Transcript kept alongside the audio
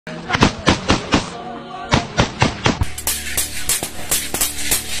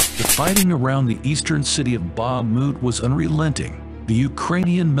Fighting around the eastern city of Bakhmut was unrelenting. The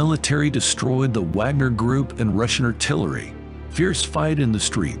Ukrainian military destroyed the Wagner Group and Russian artillery. Fierce fight in the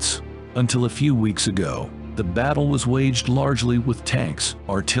streets. Until a few weeks ago, the battle was waged largely with tanks,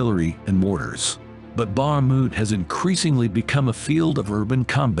 artillery, and mortars. But Bakhmut has increasingly become a field of urban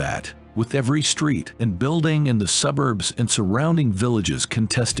combat, with every street and building in the suburbs and surrounding villages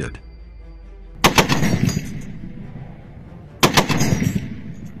contested.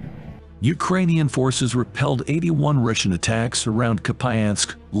 Ukrainian forces repelled 81 Russian attacks around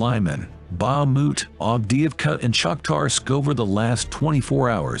Kupiansk, Lyman, Bakhmut, Avdiivka, and Shakhtarsk over the last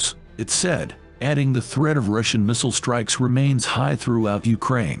 24 hours, it said, adding the threat of Russian missile strikes remains high throughout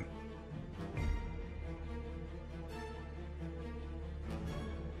Ukraine.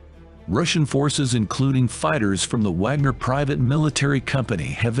 Russian forces, including fighters from the Wagner private military company,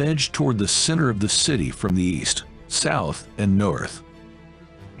 have edged toward the center of the city from the east, south, and north.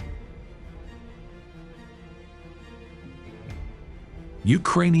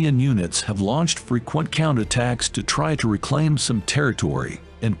 Ukrainian units have launched frequent counterattacks to try to reclaim some territory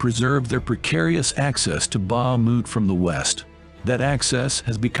and preserve their precarious access to Bakhmut from the west. That access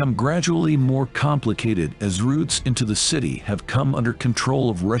has become gradually more complicated as routes into the city have come under control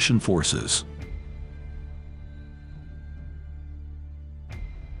of Russian forces.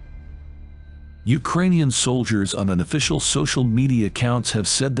 Ukrainian soldiers on unofficial social media accounts have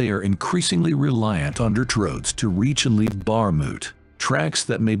said they are increasingly reliant on dirt roads to reach and leave Bakhmut, tracks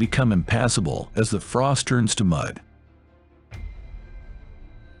that may become impassable as the frost turns to mud.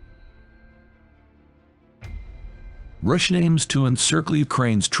 Russia aims to encircle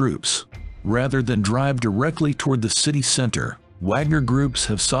Ukraine's troops. Rather than drive directly toward the city center, Wagner groups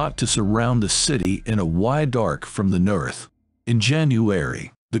have sought to surround the city in a wide arc from the north. In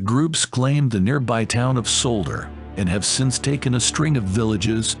January, the groups claimed the nearby town of Solder and have since taken a string of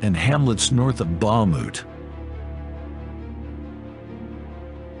villages and hamlets north of Bakhmut.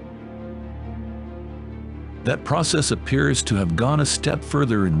 That process appears to have gone a step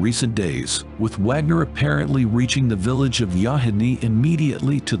further in recent days, with Wagner apparently reaching the village of Yahidny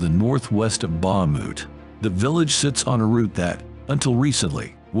immediately to the northwest of Bakhmut. The village sits on a route that, until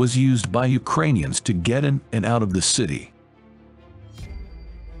recently, was used by Ukrainians to get in and out of the city.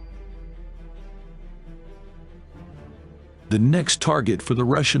 The next target for the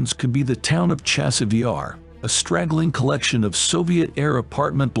Russians could be the town of Chasiv Yar, a straggling collection of Soviet-era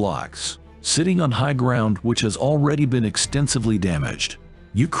apartment blocks, sitting on high ground which has already been extensively damaged.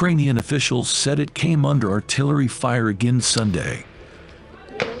 Ukrainian officials said it came under artillery fire again Sunday.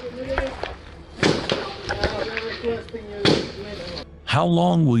 How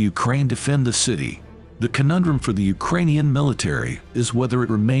long will Ukraine defend the city? The conundrum for the Ukrainian military is whether it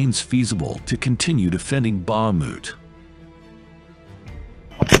remains feasible to continue defending Bakhmut.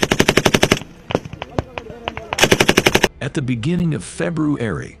 At the beginning of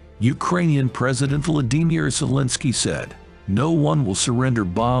February, Ukrainian President Volodymyr Zelensky said, "No one will surrender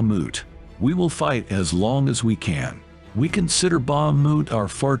Bakhmut. We will fight as long as we can. We consider Bakhmut our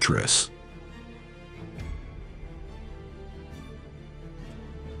fortress."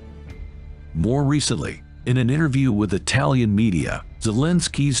 More recently, in an interview with Italian media,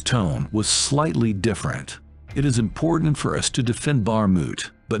 Zelensky's tone was slightly different. "It is important for us to defend Bakhmut,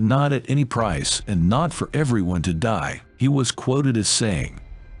 but not at any price and not for everyone to die," he was quoted as saying.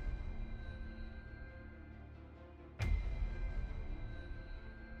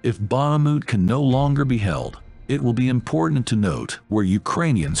 If Bakhmut can no longer be held, it will be important to note where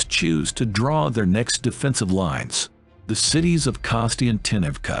Ukrainians choose to draw their next defensive lines. The cities of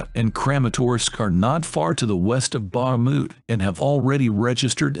Kostiantynivka and Kramatorsk are not far to the west of Bakhmut and have already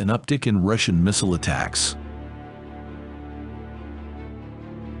registered an uptick in Russian missile attacks.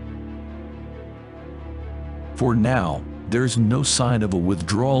 For now, there's no sign of a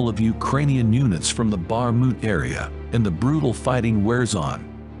withdrawal of Ukrainian units from the Bakhmut area, and the brutal fighting wears on.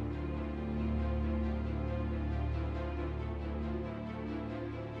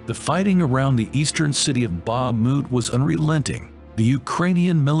 The fighting around the eastern city of Bakhmut was unrelenting. The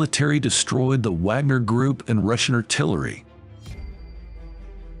Ukrainian military destroyed the Wagner Group and Russian artillery.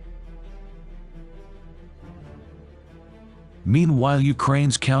 Meanwhile,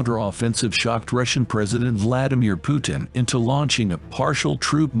 Ukraine's counteroffensive shocked Russian President Vladimir Putin into launching a partial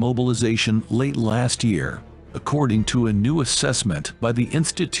troop mobilization late last year, according to a new assessment by the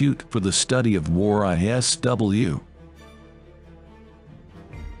Institute for the Study of War ISW.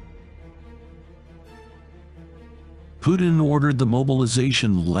 Putin ordered the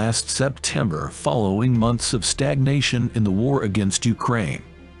mobilization last September following months of stagnation in the war against Ukraine.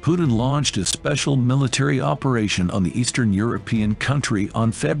 Putin launched a special military operation on the Eastern European country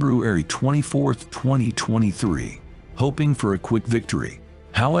on February 24, 2023, hoping for a quick victory.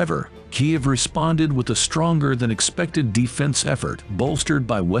 However, Kiev responded with a stronger-than-expected defense effort bolstered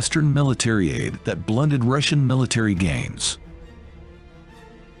by Western military aid that blunted Russian military gains.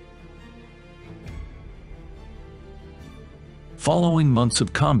 Following months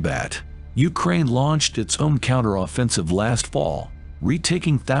of combat, Ukraine launched its own counteroffensive last fall,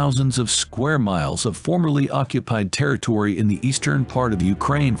 retaking thousands of square miles of formerly occupied territory in the eastern part of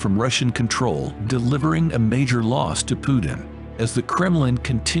Ukraine from Russian control, delivering a major loss to Putin, as the Kremlin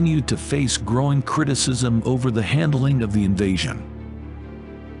continued to face growing criticism over the handling of the invasion.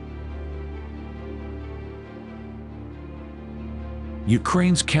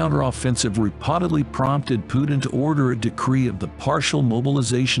 Ukraine's counteroffensive reportedly prompted Putin to order a decree of the partial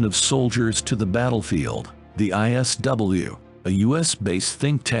mobilization of soldiers to the battlefield, the ISW, a US-based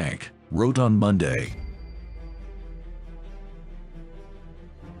think tank, wrote on Monday.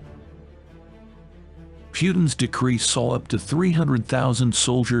 Putin's decree saw up to 300,000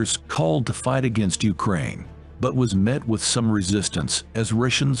 soldiers called to fight against Ukraine, but was met with some resistance as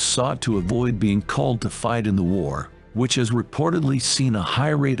Russians sought to avoid being called to fight in the war, which has reportedly seen a high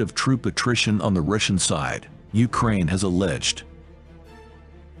rate of troop attrition on the Russian side, Ukraine has alleged.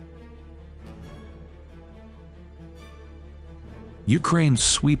 Ukraine's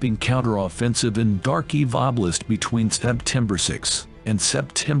sweeping counteroffensive in Kharkiv Oblast between September 6 and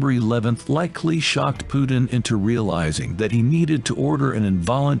September 11 likely shocked Putin into realizing that he needed to order an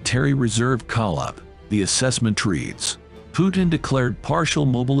involuntary reserve call-up, the assessment reads. Putin declared partial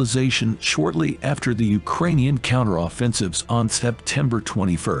mobilization shortly after the Ukrainian counteroffensives on September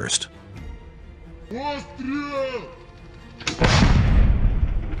 21.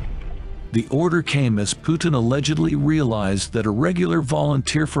 The order came as Putin allegedly realized that irregular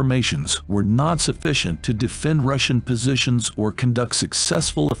volunteer formations were not sufficient to defend Russian positions or conduct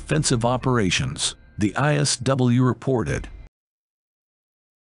successful offensive operations, the ISW reported.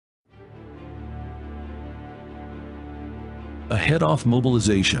 Ahead of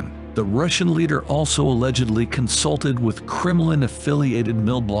mobilization, the Russian leader also allegedly consulted with Kremlin-affiliated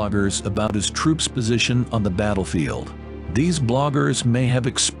mill bloggers about his troops' position on the battlefield. These bloggers may have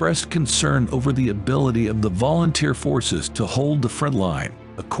expressed concern over the ability of the volunteer forces to hold the front line,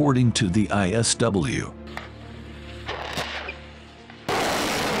 according to the ISW.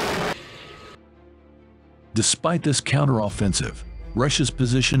 Despite this counteroffensive, Russia's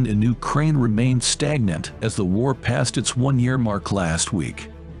position in Ukraine remained stagnant as the war passed its one-year mark last week.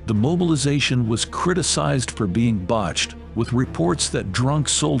 The mobilization was criticized for being botched, with reports that drunk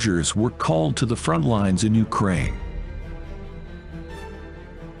soldiers were called to the front lines in Ukraine.